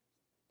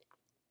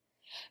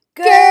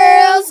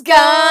Girls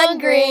Gone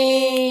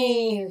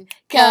Green,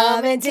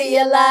 coming to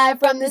you live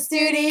from the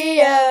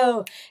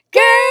studio.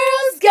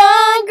 Girls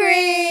Gone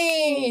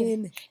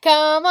Green.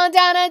 Come on,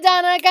 Donna,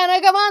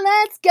 come on,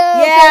 let's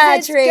go. Yeah,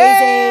 Tracy.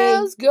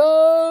 Girls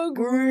Gone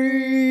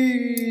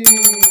Green.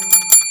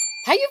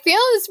 How you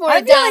feeling this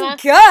morning, Donna? I'm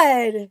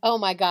feeling good. Oh,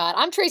 my God.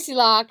 I'm Tracy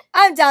Locke.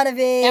 I'm Donna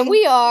V. And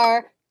we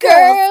are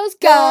Girls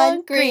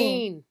Gone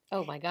Green.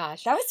 Oh, my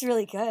gosh. That was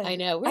really good. I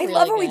know. I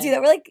love when we do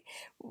that. We're like,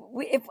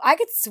 if I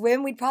could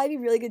swim, we'd probably be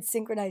really good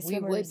synchronized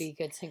swimmers. We would be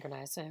good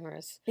synchronized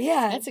swimmers.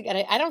 Yeah. That's a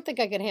good. I don't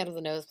think I could handle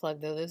the nose plug,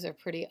 though. Those are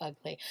pretty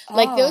ugly.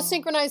 Like, those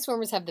synchronized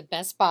swimmers have the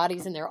best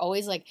bodies, and they're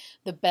always, like,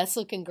 the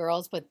best-looking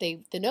girls, but the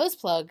nose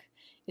plug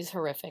is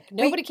horrific.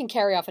 Nobody can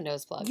carry off a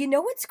nose plug. You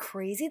know what's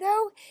crazy,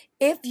 though?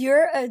 If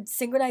you're a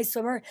synchronized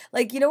swimmer,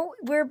 like,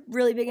 we're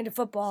really big into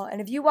football, and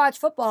if you watch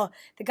football,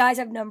 the guys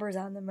have numbers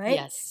on them, right?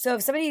 Yes. So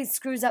if somebody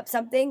screws up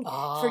something,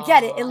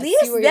 forget it. At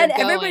least then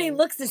everybody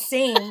looks the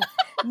same.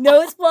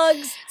 Nose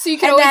plugs. So you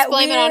can always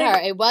blame it on her.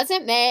 It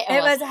wasn't me.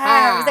 It was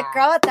her. It was the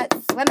girl with that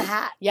swim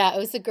hat. Yeah, it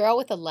was the girl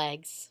with the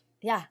legs.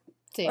 Yeah.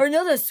 See. Or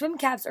no, those swim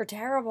caps are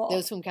terrible.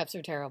 Those swim caps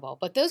are terrible.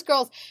 But those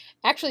girls,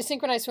 actually,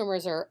 synchronized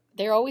swimmers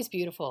they're always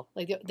beautiful.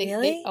 Like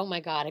really? Oh my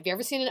God. Have you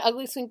ever seen an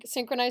ugly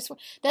synchronized swimmer?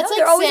 That's no,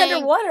 they're always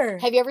underwater.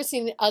 Have you ever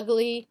seen an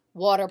ugly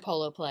water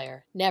polo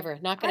player? Never.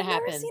 Not going to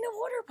happen. I've never seen a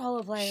water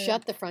polo player.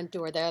 Shut the front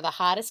door. They're the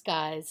hottest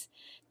guys.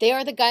 They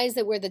are the guys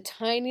that wear the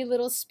tiny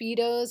little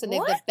Speedos and they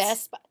have the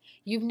best.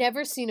 You've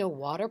never seen a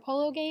water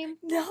polo game?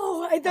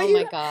 No, I thought Oh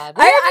my God.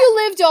 Where have you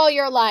lived all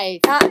your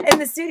life? In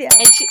the studio.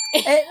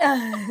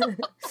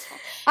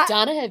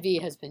 Donna V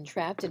has been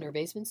trapped in her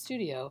basement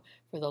studio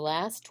for the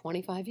last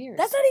 25 years.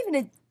 That's not even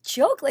a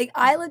joke. Like,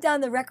 I lived down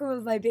the rec room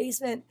of my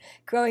basement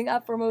growing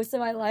up for most of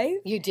my life.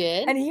 You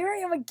did? And here I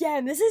am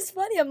again. This is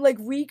funny. I'm like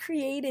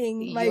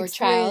recreating my your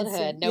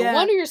childhood. No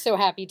wonder you're so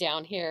happy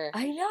down here.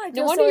 I know.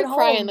 No wonder you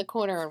cry in the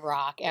corner and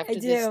rock after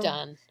this is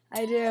done.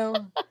 I do.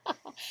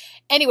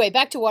 Anyway,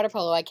 back to water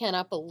polo. I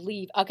cannot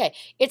believe. Okay,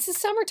 it's the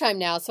summertime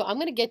now, so I'm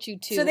going to get you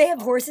to. So they have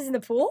horses in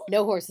the pool?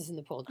 No horses in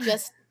the pool.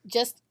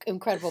 Just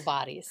incredible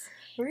bodies.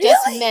 Really?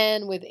 Just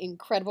men with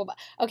incredible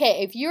bodies.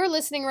 Okay, if you're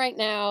listening right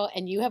now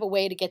and you have a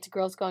way to get to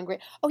Girls Gone Great.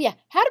 Oh, yeah.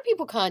 How do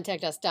people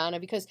contact us, Donna?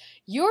 Because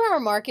you're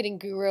our marketing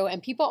guru,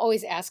 and people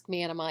always ask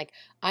me, and I'm like,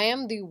 I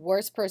am the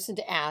worst person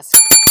to ask.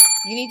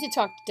 You need to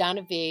talk to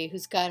Donna V,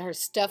 who's got her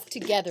stuff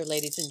together,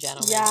 ladies and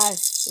gentlemen.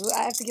 Yes.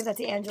 I have to give that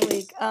to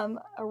Angelique,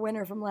 our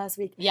winner from last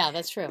week. Yeah,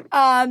 that's true.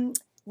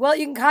 Well,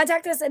 you can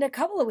contact us in a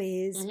couple of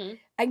ways. Mm-hmm.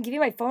 I can give you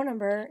my phone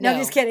number. No, I'm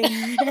just kidding.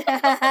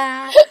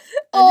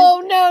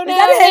 No,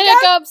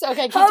 hiccups.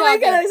 Okay, keep talking. Oh my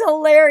God, that was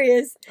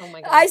hilarious. Oh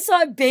my God. I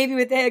saw a baby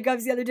with the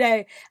hiccups the other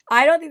day.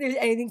 I don't think there's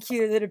anything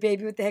cuter than a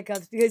baby with the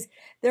hiccups because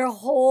their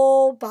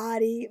whole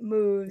body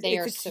moves.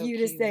 It's the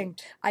cutest thing.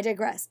 I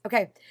digress.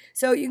 Okay,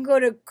 so you can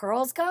go to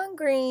Girls Gone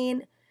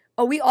Green.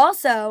 Oh, we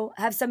also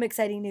have some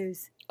exciting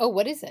news. Oh,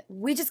 what is it?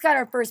 We just got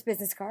our first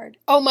business card.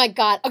 Oh my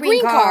God, a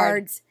green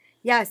card.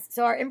 Yes,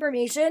 so our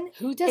information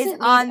Who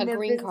doesn't need a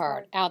green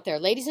card out there?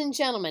 Ladies and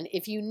gentlemen,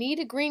 if you need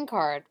a green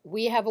card,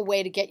 we have a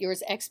way to get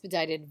yours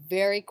expedited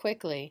very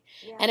quickly.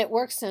 Yeah. And it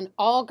works in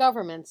all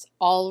governments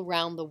all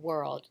around the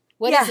world.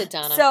 What is it,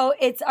 Donna? So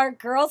it's our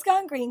Girls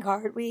Gone Green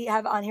card. We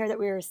have on here that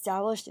we were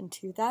established in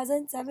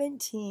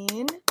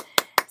 2017.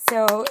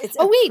 So it's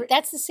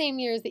that's the same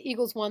year as the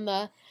Eagles won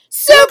the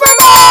Super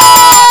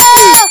Bowl!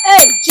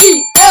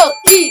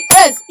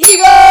 Eagles!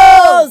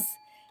 Eagles!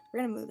 We're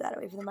going to move that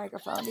away from the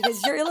microphone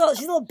because she's a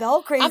little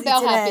bell crazy I'm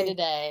bell happy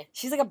today.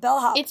 She's like a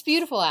bellhop. It's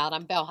beautiful out.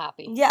 I'm bell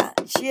happy. Yeah,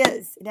 she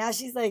is. Now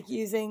she's like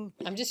using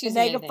I'm just using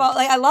the megaphone.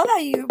 Like, I love how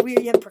you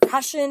have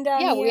percussion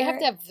down here. Yeah, we have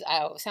to have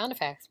sound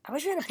effects. I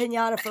wish we had a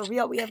pinata for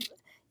real. We have,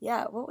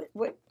 what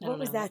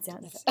was that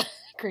sound effect?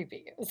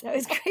 Creepy. That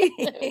was creepy.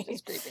 It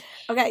was creepy.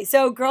 Okay,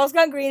 so Girls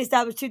Gone Green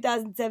established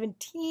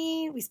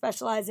 2017. We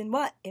specialize in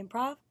what?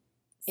 Improv?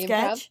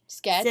 Sketch.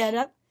 Stand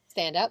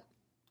up.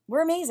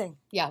 We're amazing.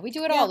 Yeah, we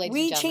do it all, ladies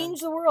and gentlemen. We change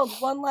the world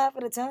one laugh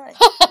at a time.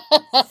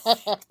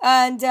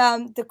 And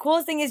the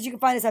coolest thing is you can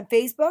find us on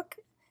Facebook.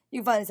 You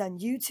can find us on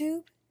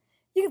YouTube.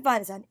 You can find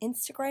us on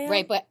Instagram.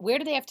 Right, but where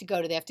do they have to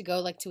go? Do they have to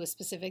go to a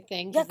specific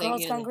thing? Yeah,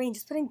 Girls Gone Green.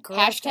 Just put in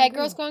Girls Gone Green.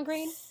 Girls Gone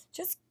Green?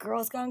 Just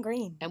Girls Gone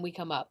Green. And we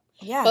come up.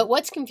 Yeah. But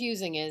what's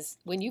confusing is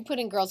when you put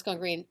in Girls Gone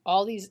Green,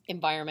 all these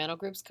environmental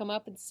groups come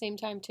up at the same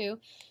time too.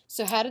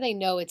 So how do they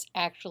know it's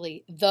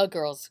actually the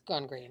Girls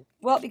Gone Green?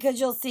 Well,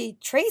 because you'll see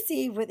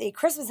Tracy with a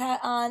Christmas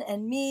hat on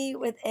and me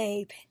with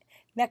a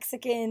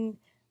Mexican,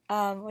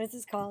 what is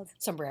this called?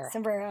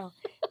 Sombrero.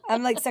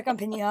 I'm like stuck on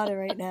pinata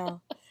right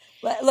now.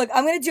 But look,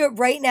 I'm going to do it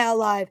right now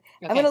live.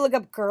 Okay. I'm going to look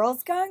up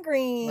Girls Gone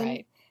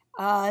Green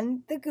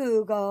on the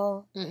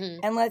Google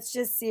and let's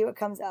just see what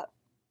comes up.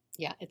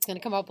 Yeah, it's going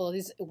to come up with all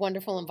these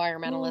wonderful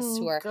environmentalists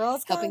who are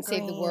helping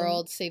save the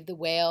world, save the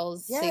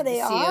whales, save the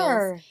seals.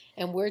 Are.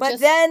 And but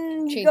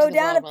then you go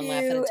down a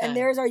few, and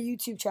there's our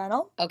YouTube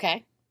channel.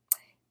 Okay.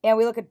 And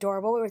we look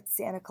adorable with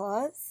Santa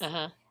Claus.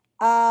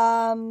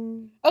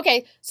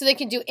 Okay, so they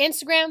can do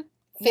Instagram,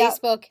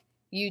 Facebook,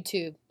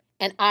 YouTube,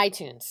 and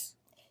iTunes.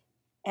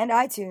 And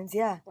iTunes,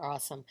 yeah.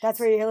 Awesome. That's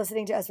where you're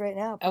listening to us right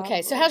now. Probably.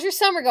 Okay, so how's your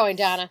summer going,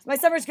 Donna? My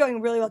summer's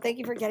going really well. Thank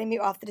you for getting me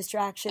off the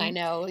distraction. I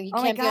know. You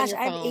oh can't my gosh, be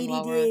on your phone I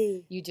have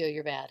ADD. you do.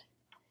 You're bad.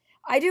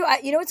 I do.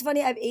 You know what's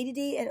funny? I have ADD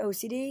and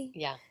OCD.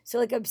 Yeah. So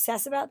like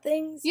obsess about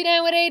things. You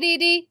down with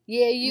ADD?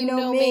 Yeah, you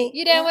know me.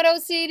 You down with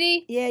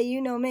OCD? Yeah,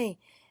 you know me.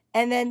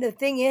 And then the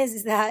thing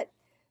is that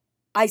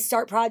I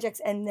start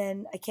projects and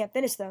then I can't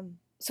finish them.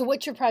 So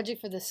what's your project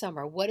for this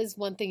summer? What is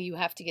one thing you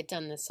have to get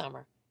done this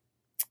summer?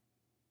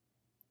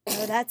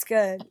 Oh, that's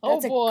good.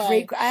 That's a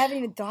great. I haven't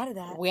even thought of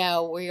that.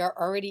 Wow, we are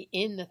already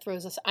in the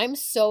throes of. I'm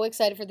so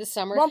excited for this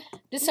summer. Well,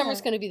 this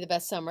summer's going to be the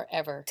best summer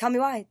ever. Tell me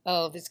why.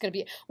 Oh, there's going to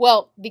be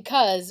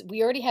because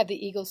we already have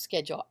the Eagles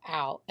schedule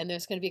out, and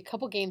there's going to be a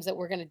couple games that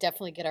we're going to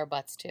definitely get our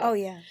butts to. Oh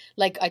yeah.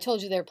 Like I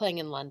told you, they're playing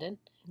in London.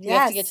 We Yes.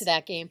 have to get to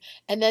that game.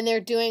 And then they're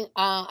doing,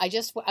 I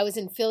was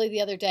in Philly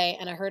the other day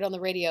and I heard on the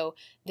radio,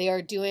 they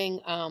are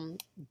doing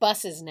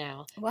buses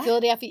now. What?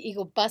 Philadelphia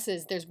Eagle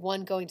buses. There's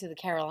one going to the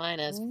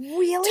Carolinas.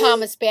 Really?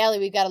 Thomas Bailey,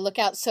 we've got to look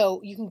out.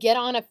 So you can get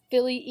on a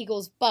Philly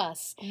Eagles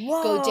bus,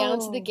 Whoa. go down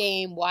to the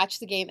game, watch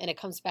the game, and it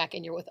comes back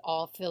and you're with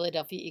all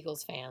Philadelphia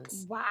Eagles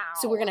fans. Wow.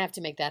 So we're going to have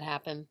to make that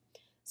happen.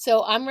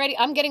 So I'm ready.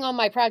 I'm getting on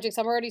my projects.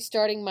 I'm already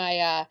starting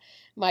my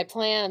my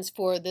plans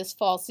for this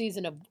fall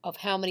season of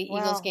how many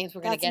Eagles games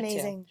we're going to get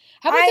amazing. to.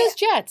 How about those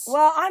Jets?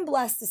 Well, I'm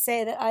blessed to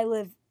say that I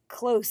live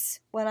close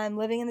when I'm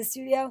living in the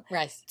studio.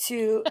 Right.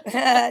 To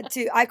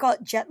I call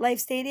it Jet Life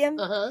Stadium.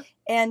 Uh-huh.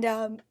 And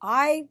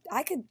I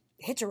could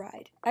hitch a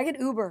ride. I could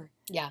Uber.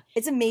 Yeah.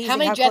 It's amazing how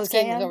many Jets close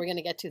games are we going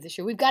to get to this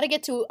year? We've got to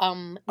get to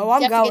I'm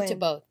get to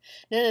both.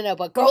 No,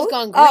 but Girls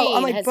Gone Green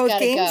I'm like has both got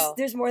to games? go.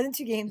 There's more than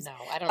 2 games. No,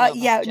 I don't know.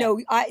 Yeah, no.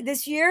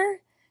 This year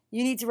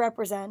you need to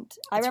represent.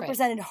 I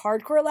represented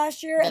hardcore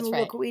last year, and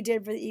look what we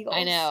did for the Eagles.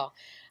 I know.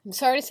 I'm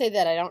sorry to say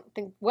that. I don't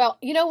think. Well,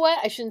 you know what?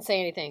 I shouldn't say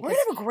anything. We're gonna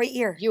have a great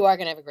year. You are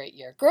gonna have a great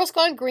year. Girls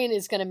Gone Green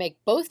is gonna make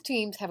both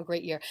teams have a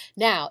great year.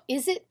 Now,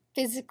 is it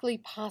physically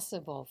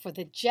possible for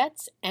the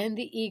Jets and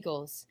the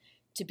Eagles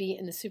to be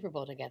in the Super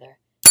Bowl together?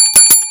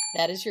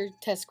 That is your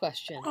test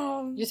question.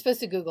 You're supposed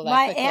to Google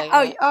that quickly.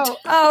 I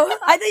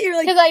thought you were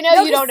like... Because I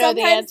know you don't know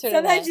the answer to that.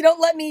 Sometimes you don't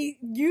let me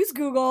use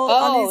Google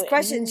on these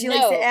questions she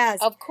likes to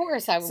ask. Of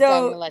course I'm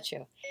going to let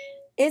you.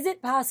 Is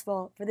it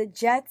possible for the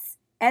Jets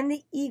and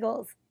the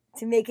Eagles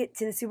to make it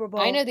to the Super Bowl?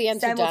 I know the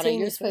answer, Donna.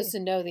 You're supposed to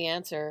know the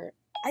answer.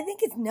 I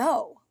think it's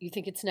no. You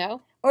think it's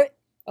no? Or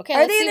okay,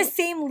 are they in the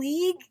same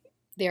league?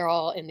 They're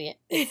all in the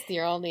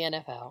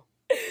NFL.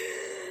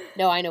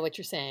 No, I know what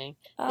you're saying.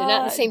 They're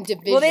not in the same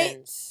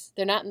divisions.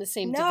 They're not in the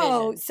same division.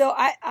 No, so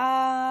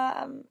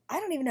I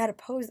don't even know how to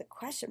pose the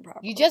question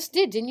properly. You just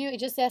did, didn't you? You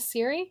just asked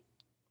Siri?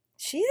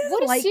 She doesn't like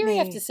me. What does Siri me.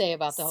 have to say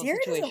about the whole Siri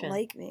situation? Siri doesn't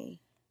like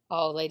me.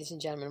 Oh, ladies and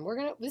gentlemen,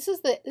 this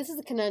is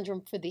the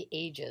conundrum for the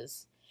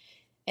ages.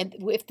 And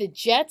if the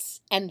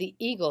Jets and the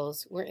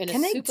Eagles were in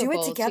a Super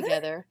Bowl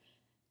together,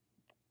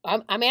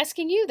 I'm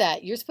asking you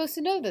that. You're supposed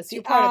to know this.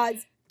 You're part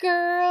of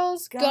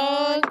Girls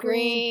Gone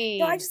Green.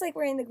 No, I just like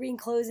wearing the green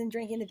clothes and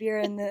drinking the beer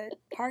in the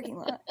parking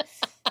lot.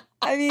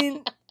 I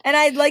mean, and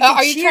I'd like to cheer.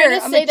 Are you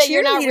trying to say that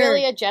you're not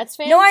really a Jets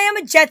fan? No, I am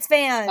a Jets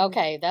fan.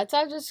 Okay,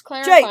 I'm just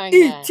clarifying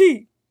that.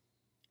 J-E-T.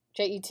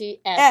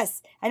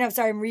 J-E-T-S. I know, I'm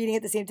sorry, I'm reading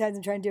at the same time as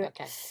I'm trying to do it.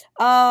 Okay.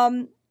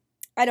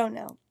 I don't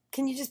know.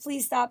 Can you just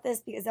please stop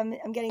this because I'm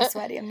getting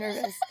sweaty. I'm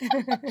nervous.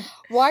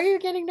 Why are you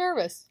getting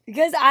nervous?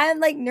 Because I'm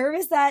like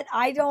nervous that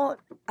I don't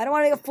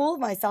want to make a fool of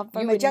myself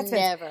for my Jets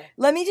fans.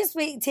 Let me just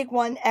take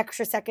one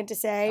extra second to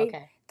say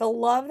the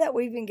love that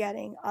we've been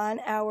getting on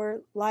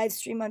our live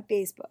stream on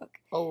Facebook.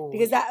 Oh.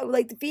 Because that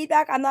the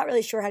feedback, I'm not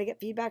really sure how to get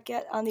feedback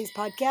yet on these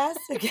podcasts,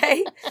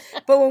 okay?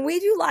 But when we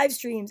do live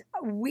streams,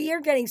 we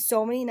are getting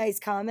so many nice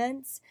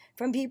comments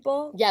from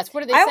people. Yes,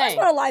 what are they saying? I always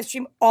want to live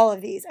stream all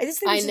of these. I just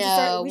think we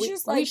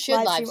should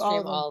live stream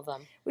all of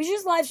them. We should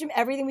just live stream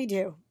everything we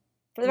do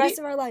for the rest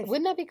of our life.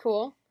 Wouldn't that be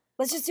cool?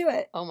 Let's just do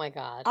it. Oh my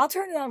God. I'll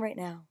turn it on right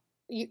now.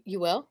 You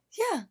will?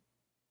 Yeah.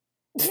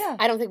 Yeah.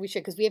 I don't think we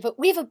should because we have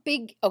a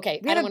big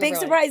we have a big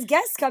surprise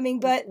guest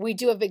coming, but we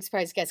do have a big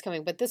surprise guest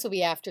coming, but this will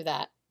be after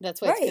that.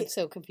 That's why it's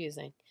so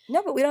confusing.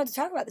 No, but we don't have to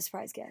talk about the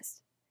surprise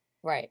guest.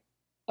 Right.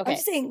 Okay. I'm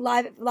just saying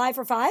live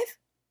for 5.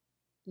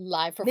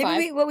 Live for 5.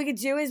 Maybe what we could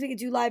do is we could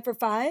do live for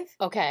 5.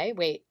 Okay.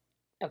 Wait.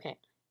 Okay.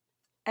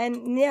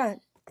 And yeah.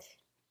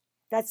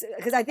 That's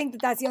because I think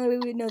that's the only way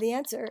we would know the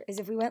answer is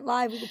if we went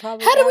live. We could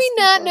probably. How do we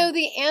not know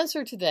the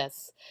answer to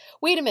this?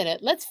 Wait a minute.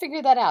 Let's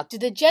figure that out.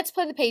 Did the Jets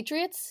play the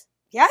Patriots?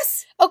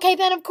 Yes. Okay,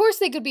 then of course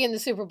they could be in the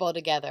Super Bowl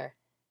together.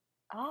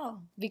 Oh.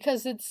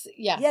 Because it's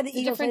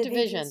the different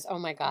divisions. Oh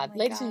my God.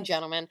 Ladies and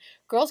gentlemen,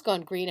 Girls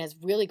Gone Green has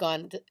really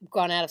gone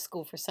out of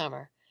school for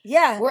summer.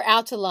 Yeah. We're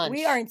out to lunch.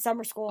 We are in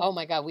summer school. Oh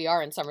my God, we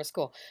are in summer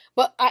school.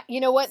 But you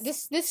know what? Do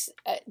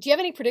you have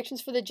any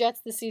predictions for the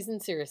Jets this season?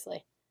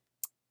 Seriously.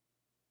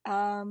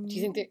 Do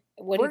you think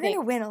we're going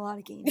to win a lot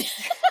of games?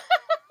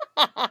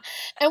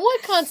 And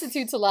what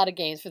constitutes a lot of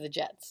games for the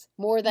Jets?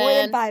 More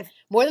than 5.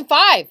 More than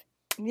 5.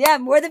 Yeah,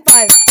 more than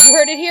 5. You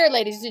heard it here,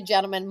 ladies and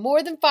gentlemen.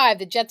 More than 5.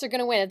 The Jets are going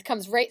to win. It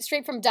comes right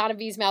straight from Donna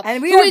V's mouth.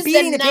 And we are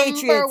beating the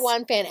Patriots. Patriots. Number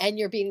 1 fan, and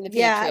you're beating the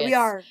Yeah, Patriots. we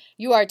are.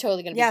 You are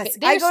totally going to yes.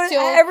 beat. Yes,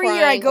 every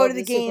year I go to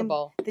the game,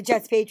 the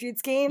Jets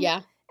Patriots game.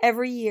 Yeah.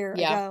 Every year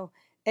I go.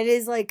 It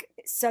is like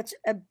such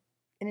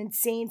an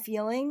insane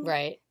feeling.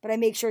 Right. But I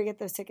make sure to get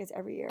those tickets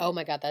every year. Oh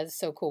my God, that is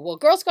so cool. Well,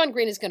 Girls Gone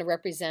Green is going to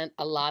represent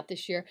a lot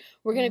this year.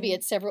 We're going to be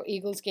at several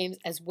Eagles games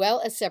as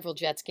well as several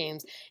Jets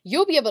games.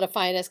 You'll be able to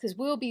find us because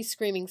we'll be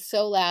screaming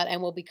so loud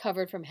and we'll be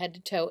covered from head to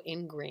toe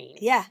in green.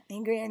 Yeah,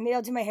 in green. And maybe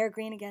I'll do my hair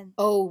green again.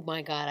 Oh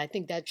my God, I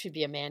think that should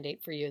be a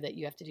mandate for you that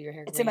you have to do your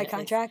hair green. It's in my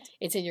contract?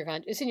 It's in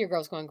your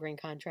Girls Gone Green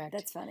contract.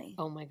 That's funny.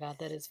 Oh my God,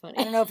 that is funny.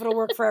 I don't know if it'll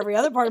work for every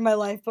other part of my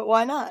life, but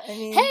why not? I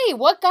mean, hey,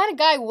 what kind of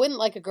guy wouldn't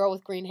like a girl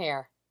with green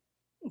hair?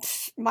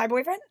 My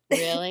boyfriend?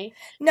 Really?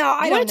 No, I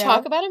don't know. You want to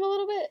talk about him a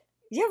little bit?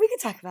 Yeah, we can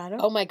talk about him.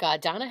 Oh my God,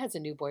 Donna has a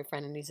new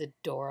boyfriend and he's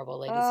adorable,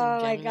 ladies and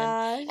Oh gentlemen. my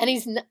gosh.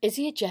 And is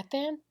he a Jet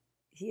fan?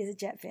 He is a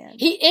Jet fan.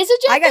 He is a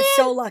Jet fan? I got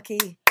so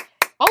lucky.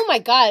 Oh my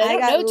God, I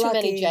don't know too lucky.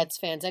 many Jets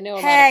fans. I know a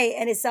lot. Hey,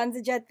 and his son's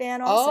a Jet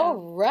fan also.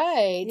 Oh,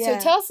 right. Yeah.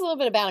 So tell us a little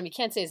bit about him. You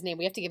can't say his name.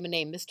 We have to give him a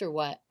name. Mr.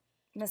 what?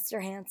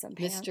 Mr. Handsome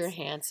Pants. Mr.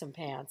 Handsome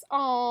Pants.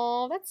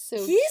 Oh, that's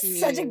so He's cute.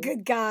 such a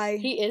good guy.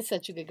 He is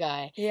such a good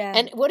guy. Yeah.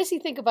 And what does he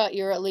think about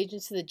your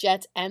allegiance to the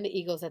Jets and the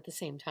Eagles at the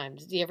same time?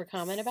 Did he ever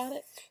comment about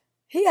it?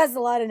 He has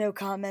a lot of no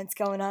comments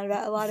going on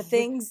about a lot of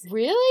things.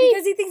 Really?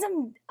 Because he thinks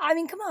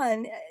come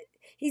on.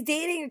 He's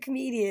dating a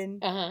comedian.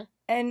 Uh-huh.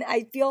 And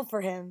I feel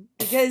for him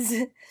because,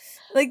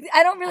 like,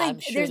 I don't really,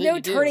 there's no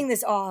turning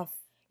this off.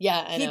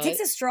 Yeah, I know. He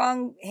takes a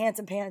strong,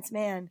 handsome pants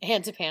man.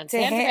 Handsome Pants.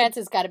 Handsome Pants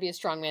has got to be a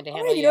strong man to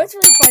handle you know what's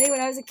really funny? When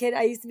I was a kid,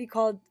 I used to be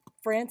called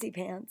Francie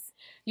Pants.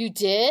 You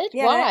did?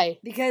 Yeah, why?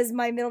 Because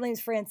my middle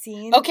name's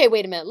Francine. Okay,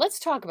 wait a minute. Let's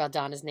talk about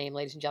Donna's name,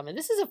 ladies and gentlemen.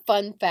 This is a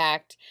fun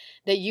fact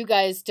that you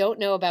guys don't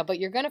know about, but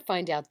you're going to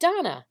find out.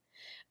 Donna,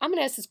 I'm going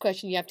to ask this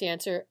question. You have to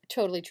answer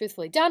totally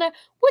truthfully. Donna,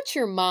 what's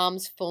your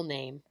mom's full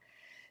name?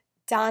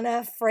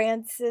 Donna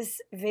Frances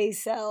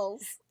Vasels.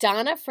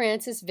 Donna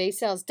Frances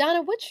Vasels.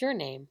 Donna, what's your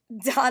name?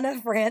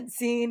 Donna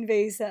Francine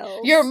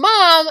Vasels. Your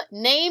mom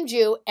named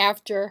you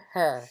after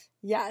her.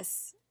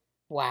 Yes.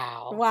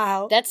 Wow.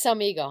 Wow. That's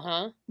some ego,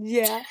 huh?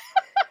 Yeah.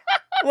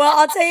 Well,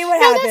 I'll tell you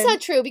what happened. No, that's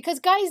not true because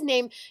guys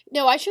name...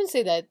 No, I shouldn't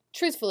say that.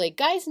 Truthfully,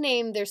 guys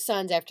name their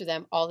sons after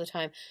them all the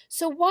time.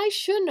 So why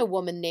shouldn't a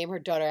woman name her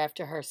daughter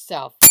after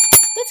herself?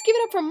 Let's give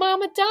it up for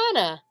Mama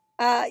Donna.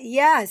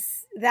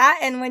 Yes, that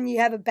and when you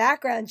have a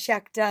background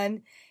check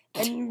done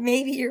and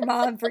maybe your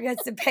mom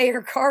forgets to pay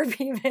her car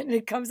payment and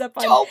it comes up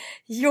on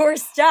your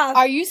stuff.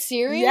 Are you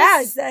serious?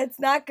 Yes, that's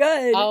not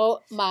good. Oh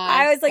my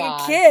I was like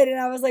God. a kid and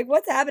I was like,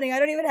 what's happening? I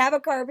don't even have a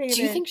car payment.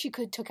 Do you think she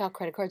took out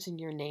credit cards in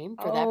your name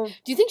for that?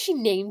 Do you think she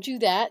named you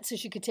that so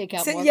she could take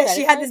out more credit cards? Yeah,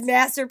 she had this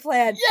master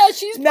plan. Yeah,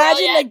 she's Imagine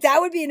brilliant. like that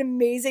would be an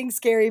amazing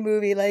scary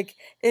movie. Like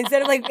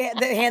instead of like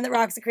the hand that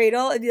rocks the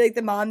cradle, it'd be like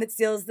the mom that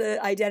steals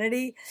the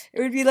identity.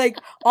 It would be like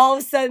all of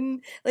a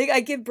sudden, like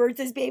I give birth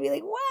to this baby,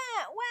 like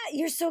wow,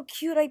 you're so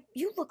cute.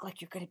 You look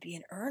like you're gonna be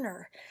an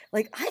earner.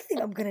 Like I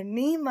think I'm gonna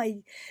name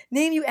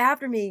you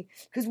after me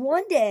because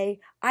one day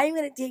I'm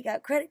gonna take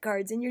out credit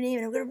cards in your name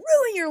and I'm gonna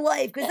ruin your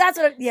life because that's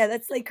what.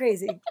 That's like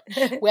crazy.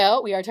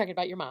 Well, we are talking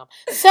about your mom,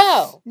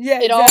 so yeah,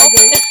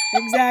 exactly.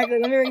 Exactly.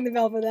 Let me ring the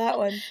bell for that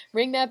one.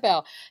 Ring that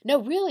bell.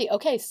 No, really.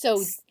 Okay,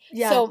 so.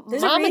 Yeah, so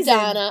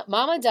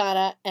Mama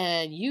Donna,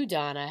 and you,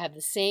 Donna, have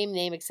the same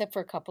name except for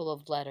a couple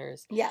of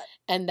letters. Yeah.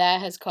 And that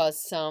has caused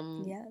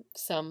some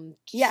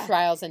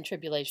trials and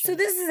tribulations. So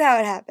this is how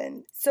it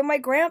happened. So my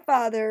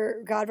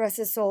grandfather, God rest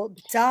his soul,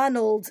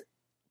 Donald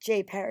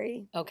J.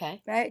 Perry.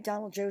 Okay. Right?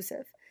 Donald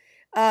Joseph.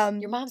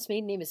 Your mom's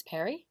maiden name is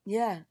Perry?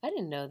 Yeah. I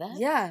didn't know that.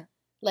 Yeah.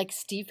 Like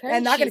Steve Perry?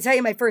 I'm not going to tell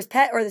you my first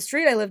pet or the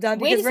street I lived on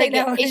because right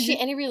now... Is she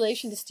any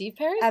relation to Steve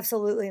Perry?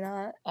 Absolutely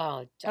not.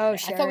 Oh, Sherry.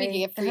 I thought we could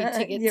get free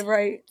tickets. You're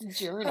right.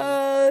 Journey.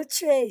 Oh,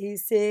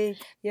 Tracy,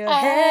 your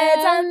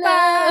head's on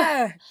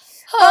fire.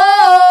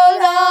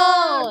 Hold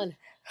on.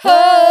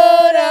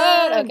 Hold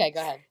on. Okay, go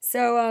ahead.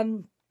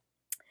 So,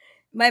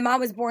 my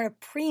mom was born a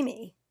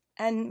preemie.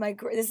 And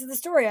this is the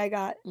story I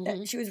got.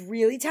 Mm-hmm. She was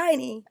really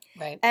tiny.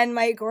 Right. And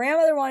my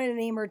grandmother wanted to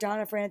name her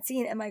Donna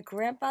Francine. And my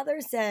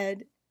grandfather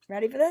said...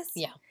 Ready for this?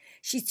 Yeah.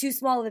 She's too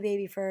small of a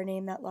baby for a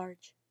name that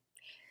large.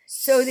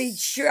 So they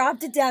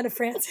dropped it down to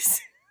Francis.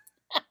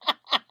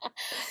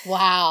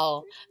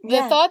 Wow. The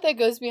thought that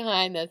goes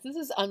behind this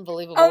is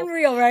unbelievable.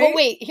 Unreal, right? But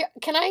wait, here,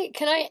 can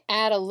I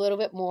add a little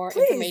bit more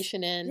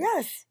information in?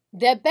 Yes.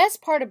 The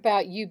best part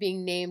about you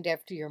being named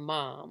after your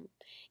mom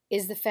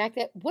is the fact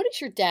that, what is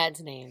your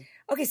dad's name?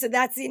 Okay, so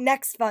that's the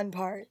next fun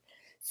part.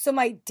 So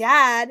my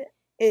dad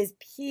is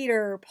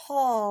Peter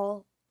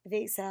Paul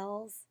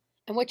Vasels.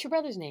 And what's your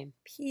brother's name?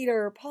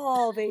 Peter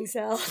Paul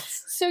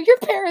Vasels. So your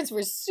parents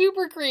were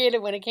super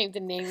creative when it came to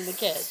naming the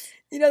kids.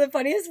 You know, the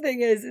funniest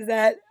thing is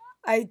that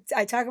I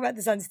talk about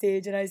this on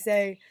stage and I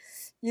say,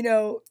 you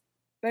know,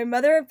 my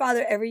mother and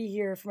father every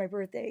year for my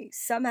birthday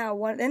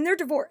somehow and they're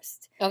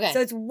divorced. Okay. So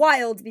it's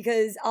wild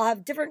because I'll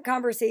have different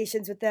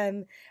conversations with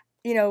them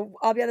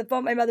I'll be on the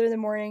phone with my mother in the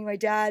morning, my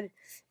dad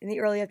in the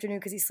early afternoon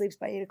because he sleeps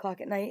by 8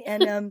 o'clock at night.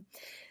 And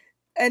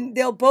and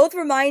they'll both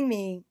remind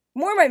me,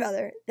 more my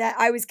mother, that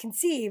I was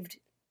conceived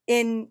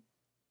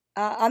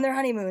on their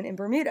honeymoon in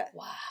Bermuda.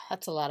 Wow,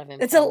 that's a lot of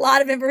information. It's a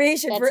lot of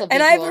information.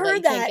 And I've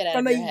heard that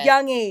from a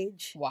young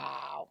age.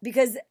 Wow.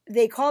 Because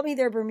they called me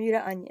their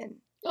Bermuda onion.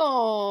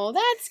 Oh,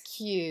 that's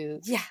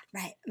cute. Yeah,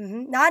 right.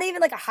 Mm-hmm. Not even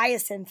like a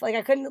hyacinth. Like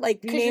I couldn't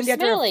be named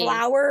after a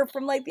flower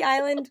from the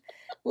island.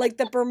 Like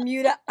the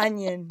Bermuda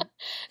onion.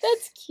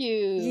 That's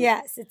cute.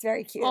 Yes, it's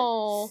very cute.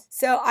 Oh.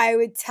 So I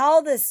would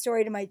tell this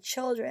story to my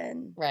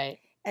children. Right.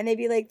 And they'd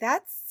be like,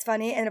 that's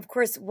funny. And of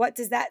course, what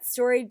does that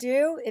story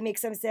do? It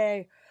makes them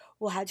say,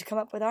 well, how'd you come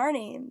up with our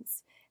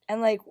names?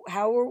 And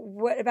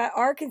what about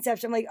our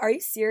conception? I'm like, are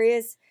you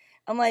serious?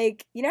 I'm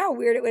like, you know how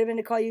weird it would have been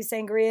to call you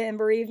Sangria and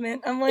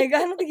Bereavement? I'm like, I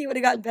don't think you would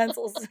have gotten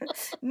pencils.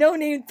 No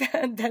name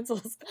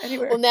pencils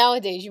anywhere. Well,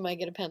 nowadays you might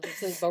get a pencil that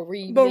says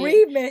Bereavement.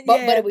 Bereavement,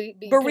 yeah. But it would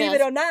be Bereave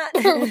it or not.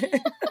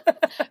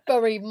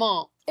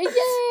 Bereavement. Yeah,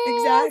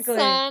 exactly.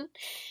 Son.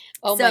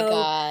 Oh, my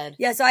God.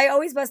 Yeah, so I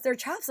always bust their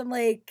chops. I'm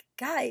like,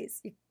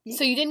 guys.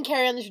 So you didn't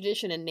carry on the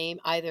tradition and name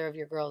either of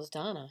your girls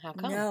Donna. How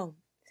come? No.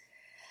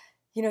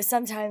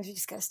 Sometimes you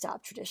just got to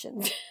stop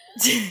traditions.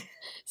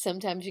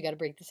 Sometimes you got to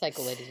break the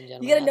cycle, ladies and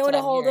gentlemen. You got to know when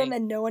to hold them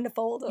and know when to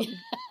fold them.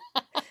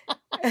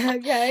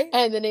 Okay.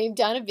 And the name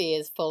Donna B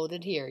is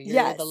folded here.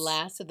 You're the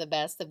last of the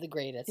best of the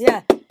greatest.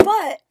 Yeah.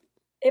 But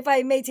if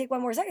I may take one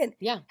more second.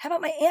 Yeah. How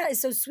about my aunt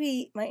is so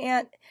sweet. My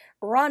aunt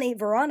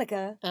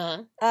Veronica,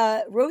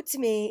 wrote to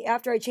me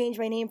after I changed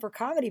my name for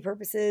comedy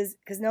purposes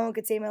because no one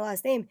could say my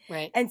last name.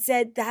 Right. And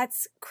said,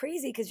 that's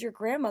crazy because your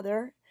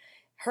grandmother,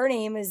 her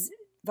name is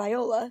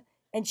Viola.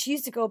 And she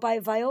used to go by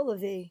Viola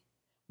V.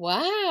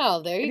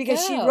 Wow, there you go.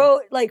 Because she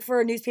wrote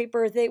for a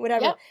newspaper thing,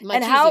 whatever. Yep,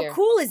 and how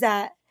cool is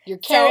that? You're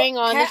carrying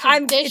on the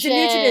tradition. It's a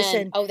new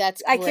tradition. Oh,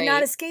 that's I great.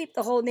 cannot escape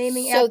the whole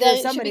naming after somebody.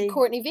 So then it should be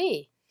Courtney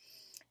V.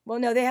 Well,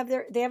 no, they have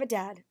a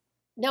dad.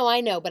 No,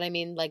 I know, but I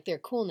mean their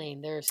cool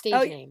name, their stage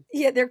name.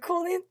 Yeah, their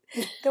cool name.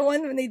 The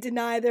one when they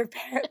deny their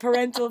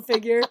parental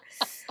figure.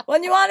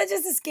 When you want to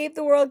just escape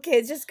the world,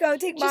 kids, just go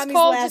take mommy's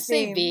last name. Just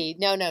say V.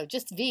 No,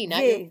 just V,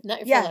 not V. your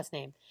full last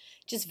name.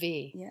 Just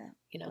V. Yeah.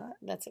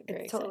 That's a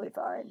great. It's totally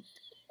fine.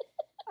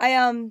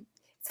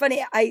 It's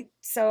funny. I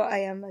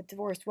am a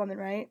divorced woman,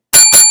 right?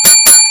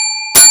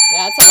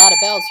 That's a lot of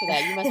bells for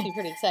that. You must be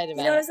pretty excited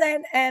about it. You know what I'm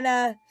saying? And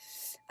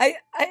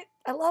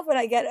I love when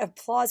I get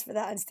applause for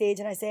that on stage,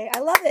 and I say, I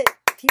love it.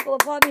 People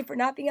applaud me for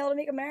not being able to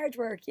make a marriage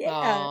work. Yeah,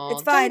 oh,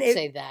 it's fine. Don't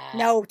say that.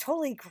 No,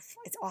 totally.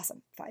 It's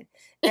awesome. Fine.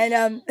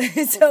 And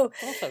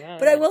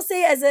but I will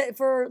say,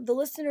 for the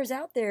listeners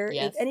out there,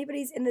 if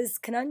anybody's in this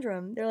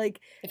conundrum, they're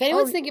like, if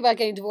anyone's thinking about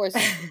getting divorced,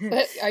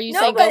 are you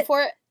saying go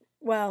for it?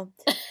 Well,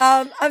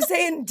 I'm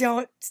saying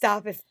don't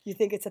stop if you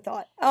think it's a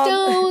thought.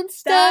 Don't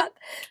stop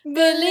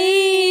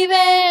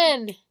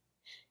believing.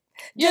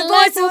 Your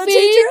voice will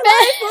change your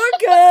life for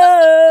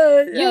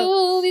good.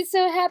 You'll be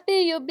so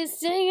happy. You'll be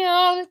singing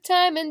all the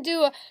time and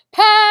do a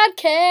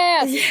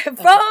podcast. Yeah, from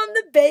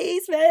the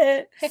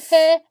basement.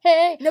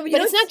 Hey. No,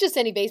 but it's not just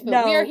any basement.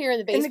 No. We are here in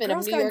the basement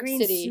of New York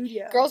City.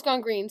 Studio. Girls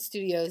Gone Green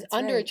Studios. That's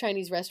under right. a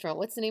Chinese restaurant.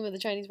 What's the name of the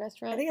Chinese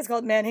restaurant? I think it's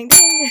called Manhing.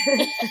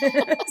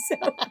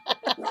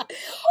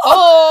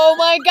 Oh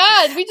my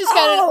God. We just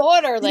got an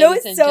order,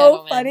 ladies and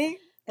gentlemen. So funny?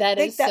 I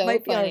think that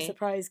might funny. be our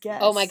surprise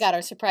guest. Oh my God,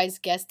 our surprise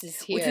guest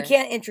is here. Which we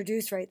can't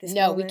introduce right this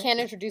moment. No, we can't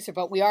introduce her,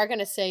 but we are going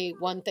to say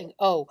one thing.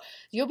 Oh,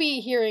 you'll be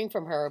hearing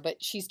from her,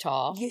 but she's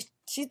tall.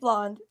 She's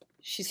blonde.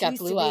 She's got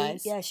blue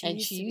eyes. Yeah,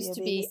 she used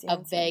to be a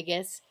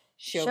Vegas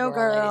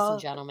showgirl, ladies and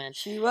gentlemen.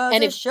 She was a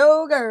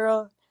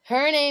showgirl.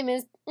 Her name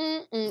is...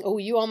 Oh,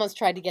 you almost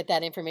tried to get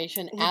that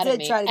information out of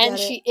me. And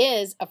she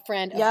is a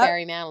friend of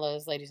Barry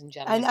Manilow's, ladies and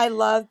gentlemen. And I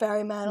love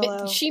Barry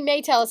Manilow. She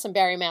may tell us some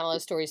Barry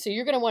Manilow stories, so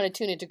you're going to want to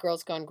tune into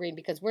Girls Gone Green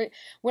because we're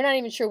not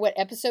even sure what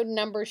episode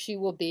number she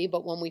will be,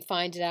 but when we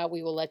find it out,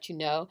 we will let you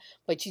know.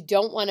 But you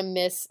don't want to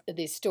miss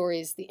the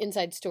stories, the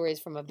inside stories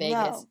from a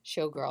Vegas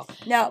showgirl.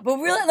 No, but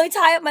really, let me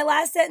tie up my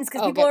last sentence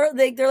because people are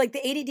they're like,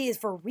 the ADD is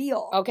for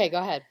real. Okay, go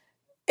ahead.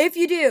 If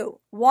you do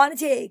want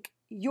to take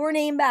your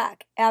name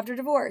back after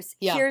divorce,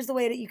 here's the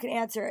way that you can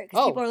answer it.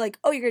 Because people are like,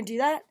 oh, you're going to do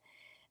that?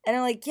 And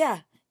I'm like, yeah.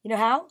 You know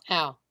how?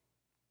 How?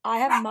 I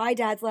have my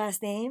dad's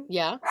last name.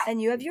 Yeah.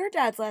 And you have your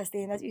dad's last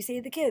name. That's what you say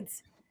to the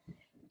kids.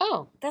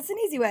 Oh. That's an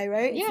easy way,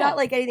 right? Yeah. It's not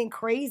like anything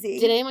crazy.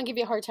 Did anyone give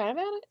you a hard time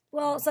about it?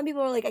 Well, some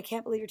people are like, I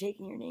can't believe you're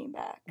taking your name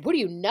back. What are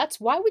you,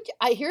 nuts? Why would you?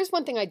 Here's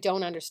one thing I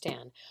don't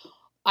understand.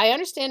 I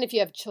understand if you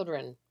have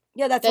children.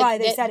 Yeah, that's why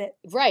they said it.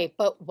 Right,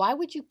 but why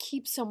would you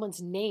keep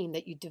someone's name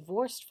that you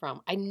divorced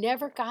from? I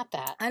never got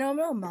that. I don't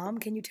know, Mom.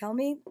 Can you tell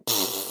me?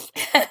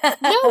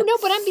 No,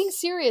 but I'm being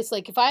serious.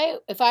 Like if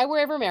I were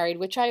ever married,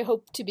 which I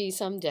hope to be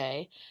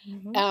someday,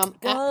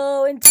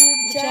 go into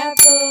the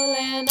chapel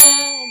and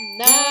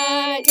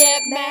not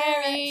get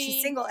married.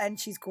 She's single and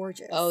she's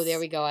gorgeous. Oh, there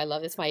we go. I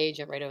love this. My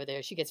agent right over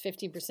there. She gets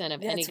 15%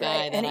 of any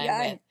guy right. that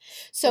I'm with.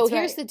 So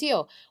here's the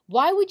deal.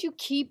 Why would you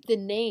keep the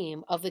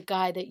name of the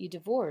guy that you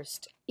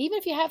divorced? Even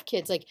if you have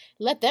kids, like,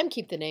 let them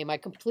keep the name. I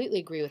completely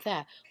agree with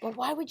that. But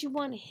why would you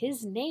want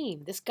his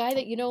name? This guy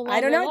that you no longer love,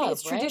 I don't know. I think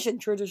it's tradition.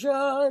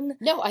 Tradition.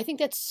 No, I think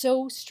that's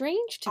so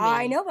strange to me.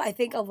 I know, but I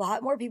think a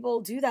lot more people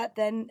do that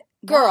than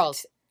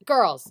girls.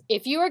 Girls,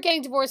 if you are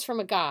getting divorced from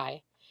a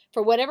guy,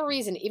 for whatever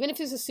reason, even if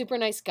he's a super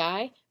nice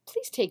guy,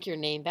 please take your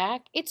name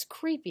back. It's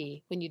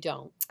creepy when you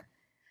don't.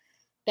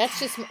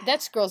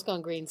 That's Girls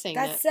Gone Green saying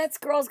that. That's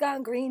Girls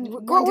Gone Green.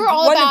 We're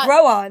all about to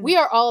grow on. We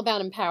are all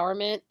about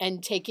empowerment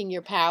and taking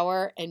your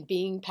power and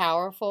being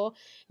powerful,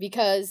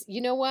 because you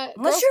know what?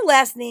 Unless your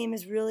last name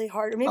is really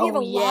hard, or maybe you have a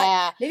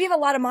lot. Maybe you have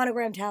a lot of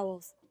monogram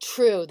towels.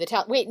 True.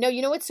 Wait, no,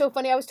 you know what's so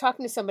funny? I was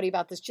talking to somebody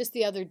about this just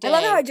the other day. I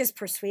love how I just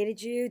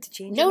persuaded you to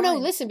change your mind.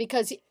 No, listen,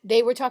 because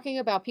they were talking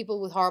about people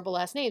with horrible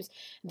last names.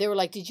 They were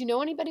like, did you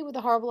know anybody with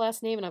a horrible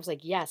last name? And I was like,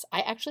 yes. I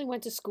actually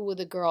went to school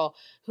with a girl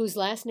whose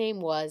last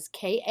name was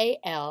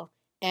Kalmanor,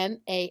 and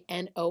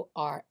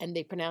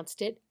they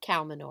pronounced it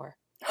Kalmanor.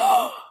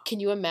 Can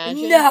you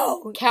imagine?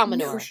 No. Kalmanor.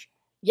 No.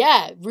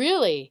 Yeah,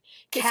 really.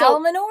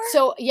 Kalmanor?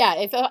 So yeah,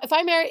 if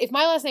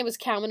my last name was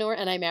Kalmanor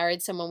and I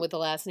married someone with a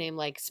last name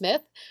like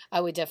Smith, I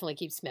would definitely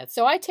keep Smith.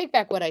 So I take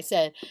back what I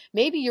said.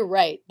 Maybe you're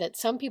right that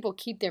some people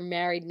keep their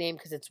married name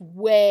because it's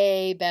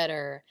way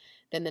better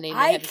than the name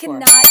they had before.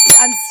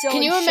 I'm still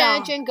Can you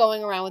imagine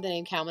going around with the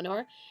name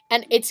Kalmanor?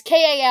 And it's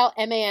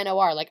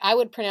Kalmanor. Like, I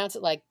would pronounce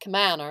it like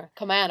Commander.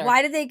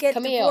 Why did they get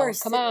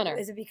divorced? Commander.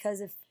 Is it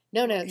because of...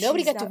 No,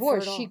 nobody got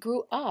divorced. Fertile. She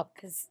grew up.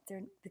 Because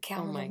the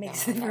Kalmanor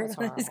makes it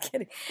fertile. I'm just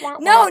kidding.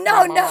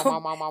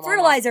 No.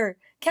 Fertilizer.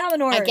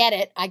 Kalmanor. I get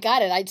it.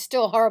 It's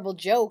still a horrible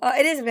joke.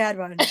 It is a bad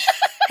one.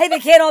 Hey, they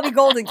can't all be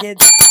golden,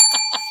 kids.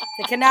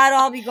 They cannot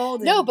all be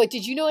golden. No, but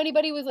did you know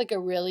anybody with like a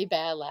really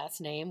bad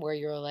last name where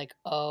you're like,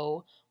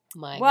 oh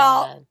my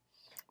God?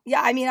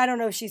 Yeah, I mean, I don't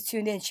know if she's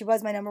tuned in. She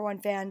was my number one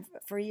fan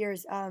for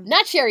years.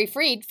 Not Sherry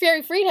Freed.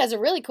 Sherry Freed has a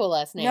really cool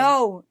last name.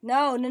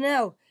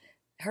 No.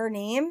 Her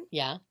name?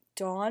 Yeah.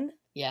 Dawn?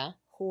 Yeah.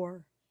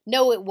 Whore.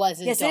 No, it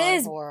wasn't. Yes, Dawn it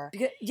is. Whore.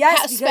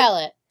 Because spell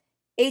it.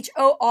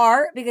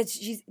 H-O-R, because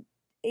she's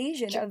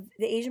Asian, of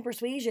the Asian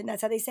persuasion.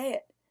 That's how they say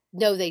it.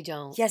 No, they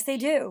don't. Yes, they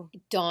do.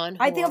 Dawn Whore.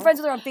 I think I'm friends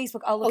with her on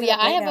Facebook. I'll look it up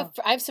right now.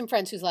 I have some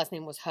friends whose last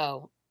name was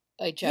Ho.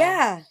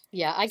 Yeah.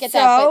 Yeah, I get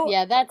that. But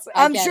yeah,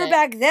 I'm sure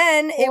back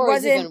then it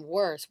wasn't even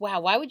worse.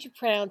 Wow, why would you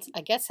pronounce?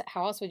 I guess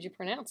how else would you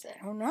pronounce it?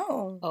 I don't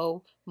know.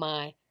 Oh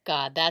my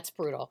God, that's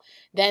brutal.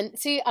 Then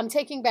see, I'm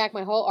taking back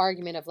my whole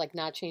argument of like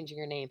not changing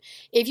your name.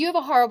 If you have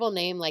a horrible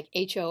name like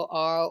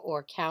H-O-R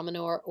or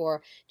Kalmanor,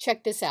 or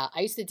check this out. I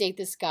used to date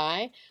this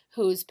guy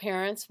whose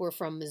parents were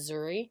from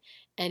Missouri,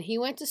 and he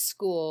went to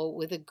school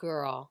with a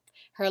girl.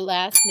 Her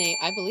last name,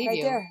 I believe right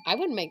you. There. I know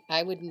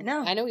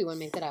he wouldn't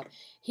make that up.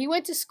 He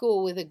went to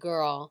school with a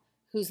girl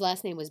whose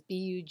last name was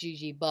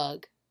B-U-G-G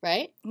Bug,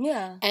 right?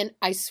 Yeah. And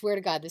I swear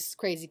to God, this is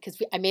crazy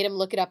because I made him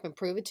look it up and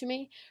prove it to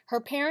me. Her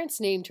parents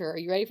named her. Are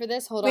you ready for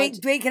this? Hold on.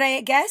 Wait, can I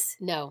guess?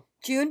 No.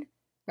 June?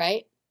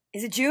 Right?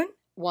 Is it June?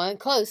 One,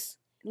 close.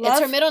 Love?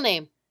 It's her middle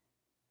name.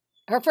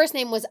 Her first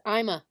name was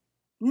Ima.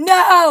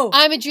 No!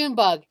 I'm a June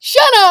Bug.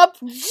 Shut up!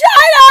 Do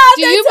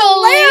you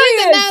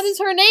believe that is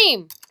her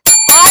name?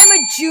 I'm a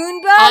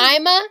June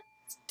Bug?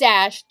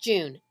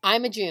 Ima-June.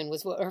 I'm a June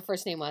was what her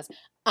first name was.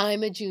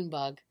 I'm a June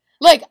Bug.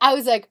 Like, I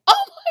was like,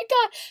 oh my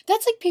God.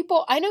 That's like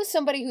people, I know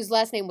somebody whose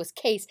last name was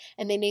Case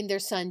and they named their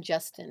son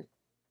Justin.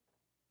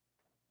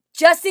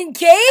 Just in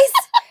case?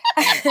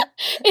 Isn't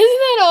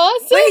that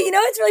awesome? Wait, you know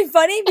what's really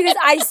funny? Because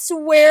I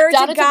swear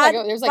to God,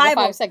 there's like a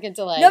 5-second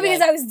delay. No,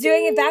 because I was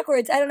doing it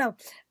backwards. I don't know.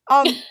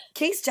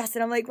 Case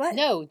Justin. I'm like, what?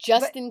 No,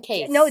 Justin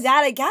Case. No,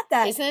 I got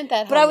that. Isn't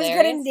that hilarious? But I was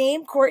going to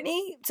name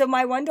Courtney. So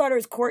my one daughter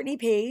is Courtney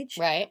Page.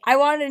 Right. I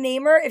wanted to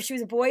name her, if she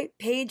was a boy,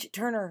 Paige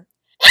Turner.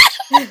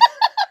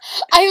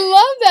 I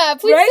love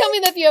that. Please tell me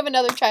that if you have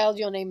another child,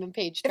 you'll name him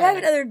Paige Turner. If I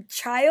have another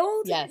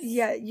child? Yes.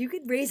 Yeah, you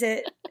could raise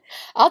it.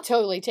 I'll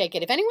totally take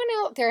it. If anyone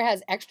out there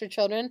has extra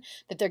children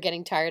that they're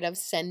getting tired of,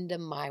 send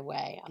them my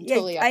way. I'm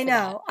totally up for I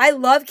know. That. I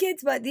love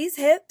kids, but these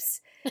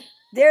hips,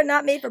 they're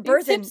not made for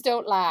birthing. These hips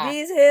don't lie.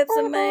 These hips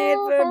are made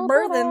for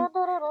birthing,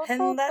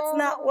 and that's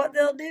not what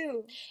they'll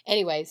do.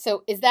 Anyway,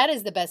 so is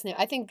the best name.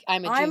 I think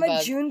I'm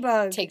a June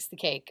Bug takes the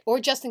cake. Or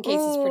just in case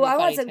is pretty funny I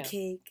want some too.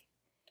 Cake.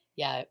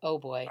 Yeah, oh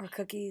boy. Or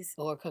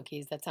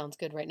cookies. That sounds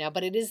good right now.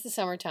 But it is the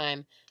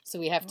summertime, so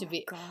we have to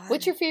be... God.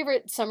 What's your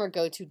favorite summer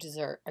go-to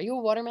dessert? Are you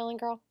a watermelon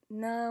girl?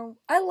 No.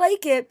 I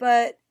like it,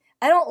 but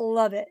I don't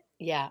love it.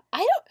 Yeah. I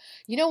don't...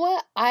 You know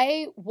what?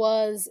 I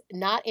was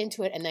not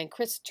into it, and then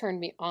Chris turned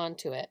me on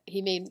to it.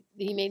 He made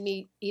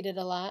me eat it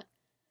a lot.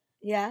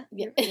 Yeah?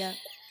 Yeah.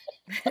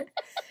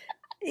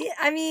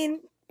 I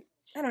mean,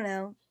 I don't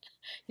know.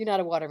 You're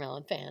not a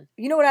watermelon fan.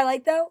 You know what I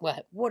like, though?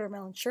 What?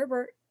 Watermelon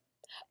sherbet.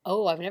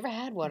 Oh, I've never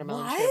had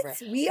watermelon sherbet.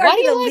 Why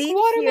do you like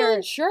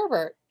watermelon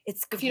sherbet?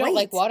 It's great. If you don't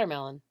like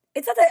watermelon.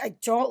 It's not that I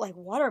don't like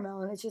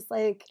watermelon. It's just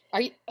like...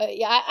 Are you?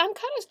 I'm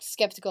kind of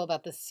skeptical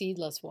about the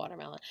seedless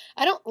watermelon.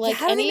 I don't like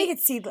how do they make it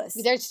seedless?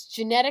 There's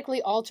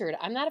genetically altered.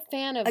 I'm not a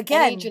fan of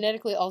any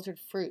genetically altered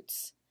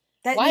fruits.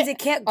 That means it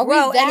can't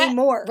grow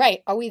anymore.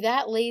 Right. Are we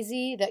that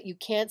lazy that you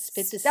can't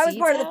spit the seeds out? That was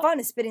part of the fun,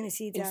 is spitting the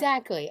seeds out.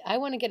 Exactly. I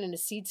want to get in a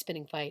seed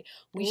spitting fight.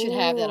 We should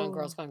have that on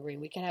Girls Gone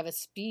Green. We can have a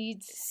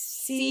seed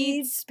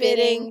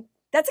spitting.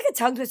 That's like a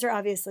tongue twister,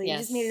 obviously. Yes.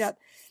 You just made it up.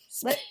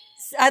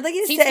 I'd like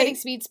you to say...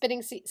 Seed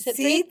spitting, seed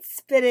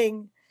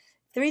spitting.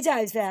 3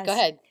 times fast. Go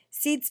ahead.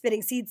 Seed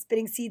spitting, seed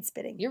spitting, seed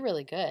spitting. You're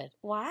really good.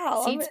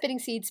 Wow. Seed spitting,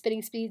 seed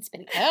spitting, seed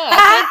spitting. Oh,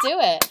 I can't do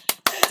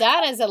it.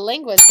 Donna's a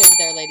linguist over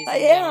there, ladies and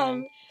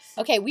gentlemen.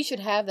 Okay, we should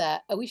have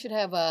that. We should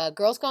have a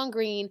Girls Gone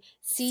Green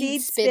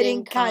seed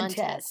spitting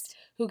contest.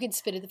 Who can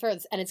spit it the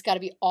furthest? And it's got to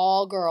be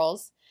all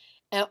girls.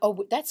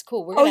 That's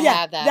cool. We're going to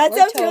have that. That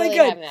sounds really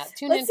good.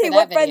 Let's see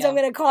what friends I'm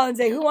going to call and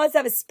say, who wants to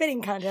have a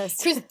spitting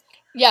contest?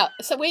 Yeah,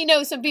 so we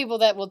know some people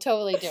that will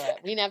totally do it.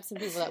 We have some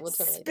people that will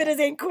totally do it. Spitters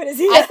ain't quitters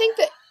here.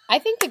 I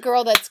think the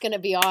girl that's going to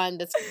be on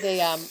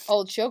the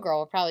old showgirl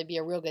will probably be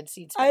a real good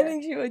seed spitter. I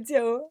think she would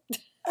too.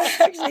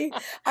 Actually,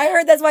 I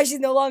heard that's why she's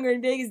no longer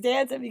in Vegas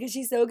dancing, because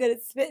she's so good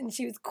at spitting.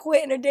 She was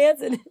quitting her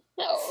dancing.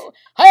 Oh.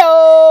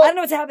 Hi-oh! I don't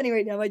know what's happening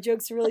right now. My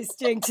jokes really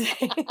stink today.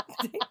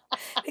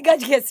 Thank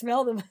God you can't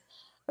smell them.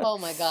 Oh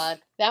my God!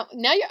 I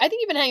think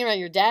you've been hanging around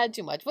your dad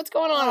too much. What's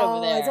going on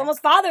over there? It's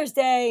almost Father's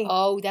Day.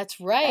 Oh, that's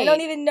right. I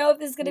don't even know if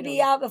this is going to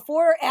be out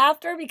before or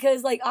after,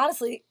 because, like,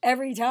 honestly,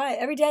 every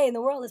day in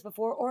the world is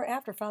before or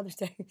after Father's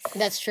Day.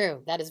 That's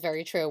true. That is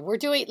very true.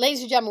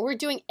 Ladies and gentlemen, we're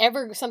doing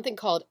something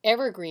called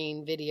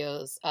Evergreen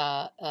Videos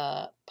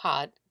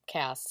podcast.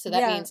 So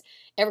that means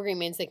Evergreen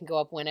means they can go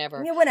up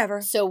whenever. Yeah,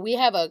 whenever. So we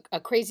have a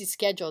crazy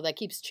schedule that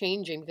keeps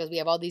changing because we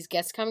have all these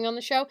guests coming on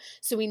the show.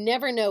 So we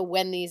never know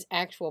when these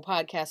actual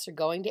podcasts are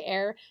going to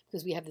air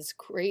because we have this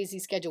crazy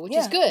schedule, which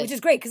is good. Which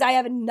is great, because I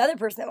have another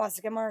person that wants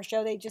to come on our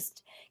show. They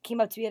just came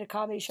up to me at a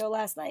comedy show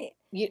last night.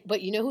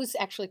 But you know who's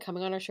actually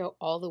coming on our show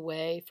all the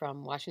way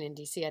from Washington,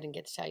 D.C.? I didn't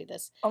get to tell you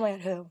this. Oh my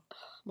God, who?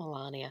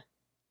 Melania.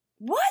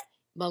 What?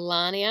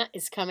 Melania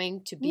is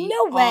coming to be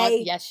No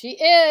way. Yes,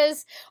 she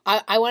is.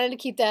 I wanted to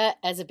keep that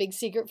as a big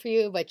secret for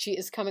you, but she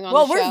is coming on the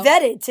show. Well, we're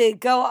vetted to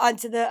go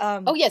onto the...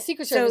 oh, yeah,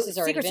 Secret Service has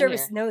already been here. Secret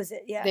Service knows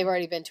it, yeah. They've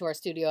already been to our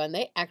studio, and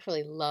they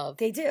actually love...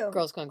 They do.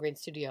 Girls Gone Green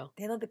studio.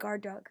 They love the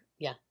guard dog.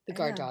 Yeah, the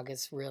guard dog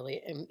is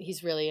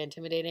he's really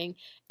intimidating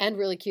and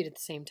really cute at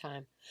the same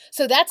time.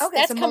 So that's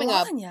coming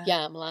Melania. Up.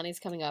 Yeah, Melania's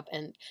coming up.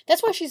 And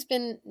that's why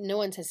no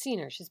one has seen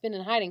her. She's been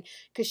in hiding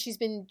because she's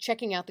been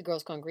checking out the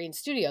Girls Gone Green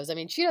studios. I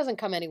mean, she doesn't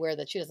come anywhere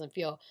that she doesn't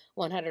feel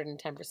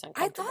 110% comfortable.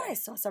 I thought I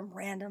saw some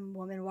random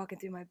woman walking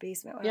through my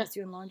basement when I was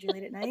doing laundry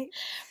late at night.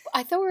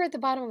 I thought we were at the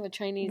bottom of a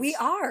Chinese... We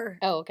are.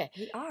 Oh, okay.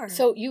 We are.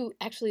 So you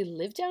actually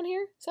live down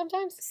here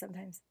sometimes?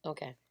 Sometimes.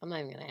 Okay. I'm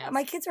not even going to ask.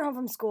 My kids are home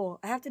from school.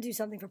 I have to do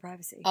something for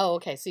privacy. Oh,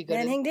 okay. So you go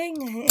to...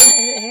 Ding.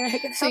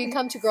 So you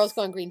come to Girls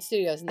Gone Green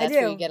Studios, and that's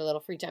where you get a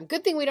little free time.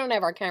 Good thing we don't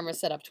have our cameras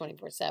set up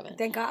 24/7.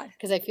 Thank God.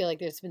 Because I feel like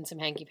there's been some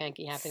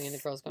hanky-panky happening in the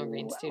Girls Gone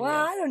Green Studios.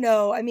 Well, I don't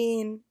know. I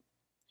mean...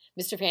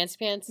 Mr. Fancy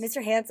Pants?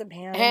 Mr. Handsome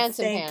Pants.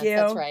 Thank you.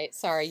 That's right.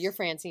 Sorry, you're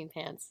Francine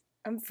Pants.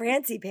 I'm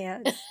Francie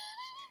Pants.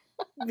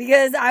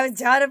 Because I was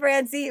Donna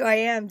Francine. I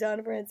am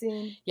Donna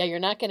Francine. Yeah, you're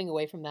not getting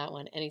away from that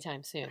one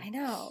anytime soon. I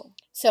know.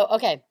 So,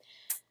 okay.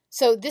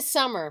 So this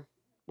summer...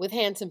 with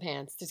Handsome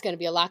Pants, there's going to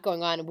be a lot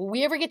going on. Will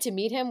we ever get to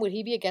meet him? Would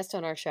he be a guest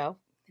on our show?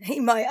 He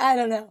might. I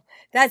don't know.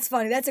 That's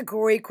funny. That's a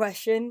great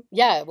question.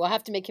 Yeah, we'll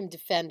have to make him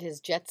defend his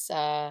Jets.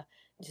 And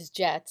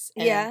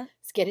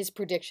get his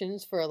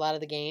predictions for a lot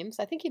of the games.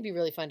 I think he'd be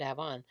really fun to have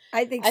on.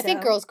 I think so. I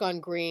think Girls Gone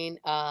Green,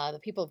 the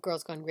people of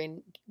Girls Gone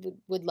Green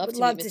would love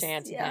to meet Mr.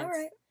 Handsome Pants. All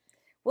right.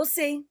 We'll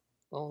see.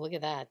 Oh, look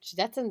at that.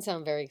 That doesn't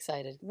sound very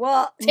excited.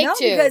 Well,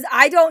 because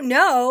I don't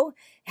know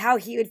how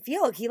he would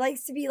feel. He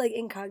likes to be, like,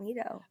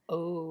 incognito.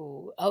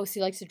 Oh, so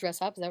he likes to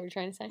dress up? Is that what you're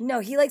trying to say?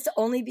 No, he likes to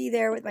only be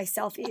there with my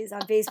selfies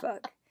on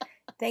Facebook.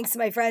 Thanks to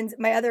my friends,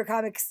 my other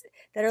comics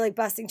that are, like,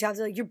 busting chops.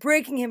 They're like, you're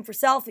breaking him for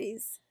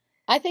selfies.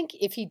 I think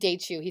if he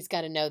dates you, he's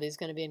got to know that he's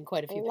going to be in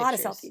quite a few pictures. A lot of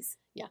selfies.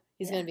 Yeah,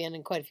 he's going to be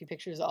in quite a few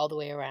pictures all the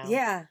way around.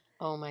 Yeah.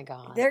 Oh, my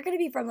God. They're going to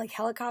be from, like,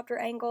 helicopter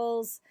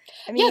angles.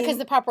 I mean, yeah, because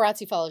the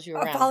paparazzi follows you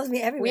around. Follows me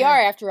everywhere. We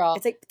are, after all.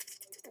 It's like...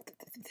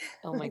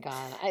 Oh, my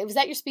God. Was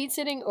that your speed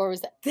sitting, or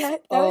was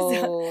that...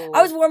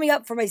 I was warming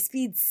up for my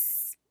speed...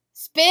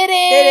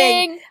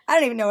 Spitting! I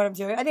don't even know what I'm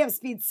doing. I think I'm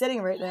speed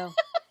sitting right now.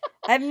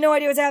 I have no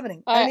idea what's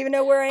happening. I don't even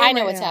know where I am. I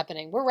know what's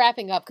happening. We're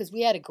wrapping up because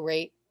we had a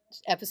great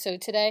episode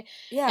today.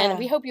 Yeah. And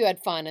we hope you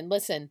had fun. And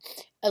listen,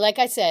 like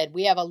I said,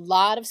 we have a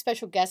lot of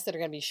special guests that are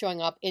going to be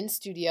showing up in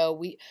studio.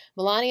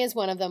 Melania is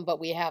one of them, but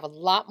we have a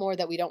lot more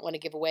that we don't want to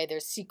give away. They're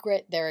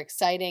secret. They're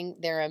exciting.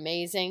 They're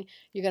amazing.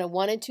 You're going to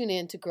want to tune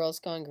in to Girls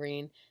Gone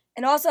Green.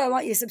 And also, I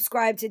want you to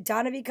subscribe to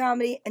Donna V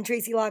Comedy and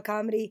Tracy Law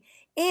Comedy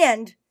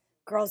and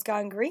Girls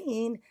Gone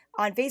Green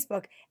on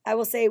Facebook. I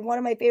will say one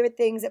of my favorite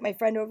things that my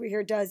friend over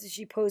here does is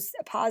she posts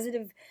a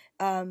positive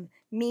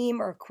meme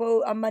or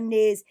quote on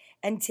Mondays.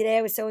 And today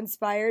I was so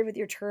inspired with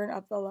your Turn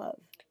Up the Love.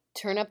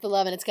 Turn up the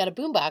love, and it's got a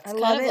boombox. I Kind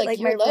love of it, like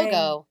your my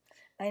logo.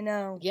 ring. I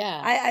know.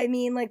 Yeah. I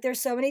mean, like,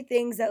 there's so many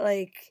things that,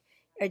 like,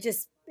 are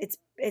just,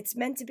 it's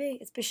meant to be.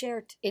 It's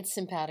beshert. It's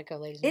simpatico,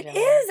 ladies and It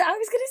gentlemen. is. I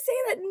was going to say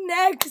that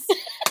next.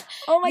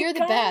 Oh my God. You're the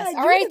best. All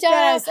You're right, the Donna.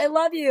 best. I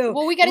love you.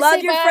 Well, we got to love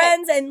say your bye.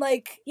 friends and,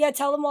 like, yeah,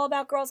 tell them all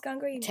about Girls Gone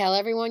Green. Tell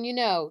everyone you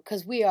know,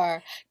 because we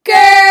are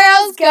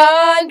Girls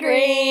Gone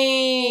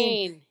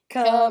Green.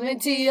 Coming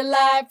to you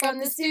live from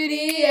the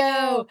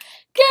studio.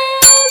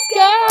 Girls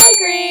Gone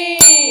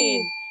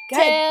Green.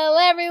 Tell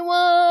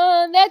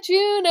everyone that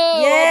you know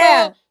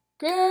about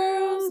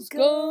Girls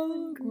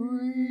Gone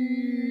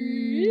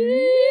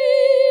Green.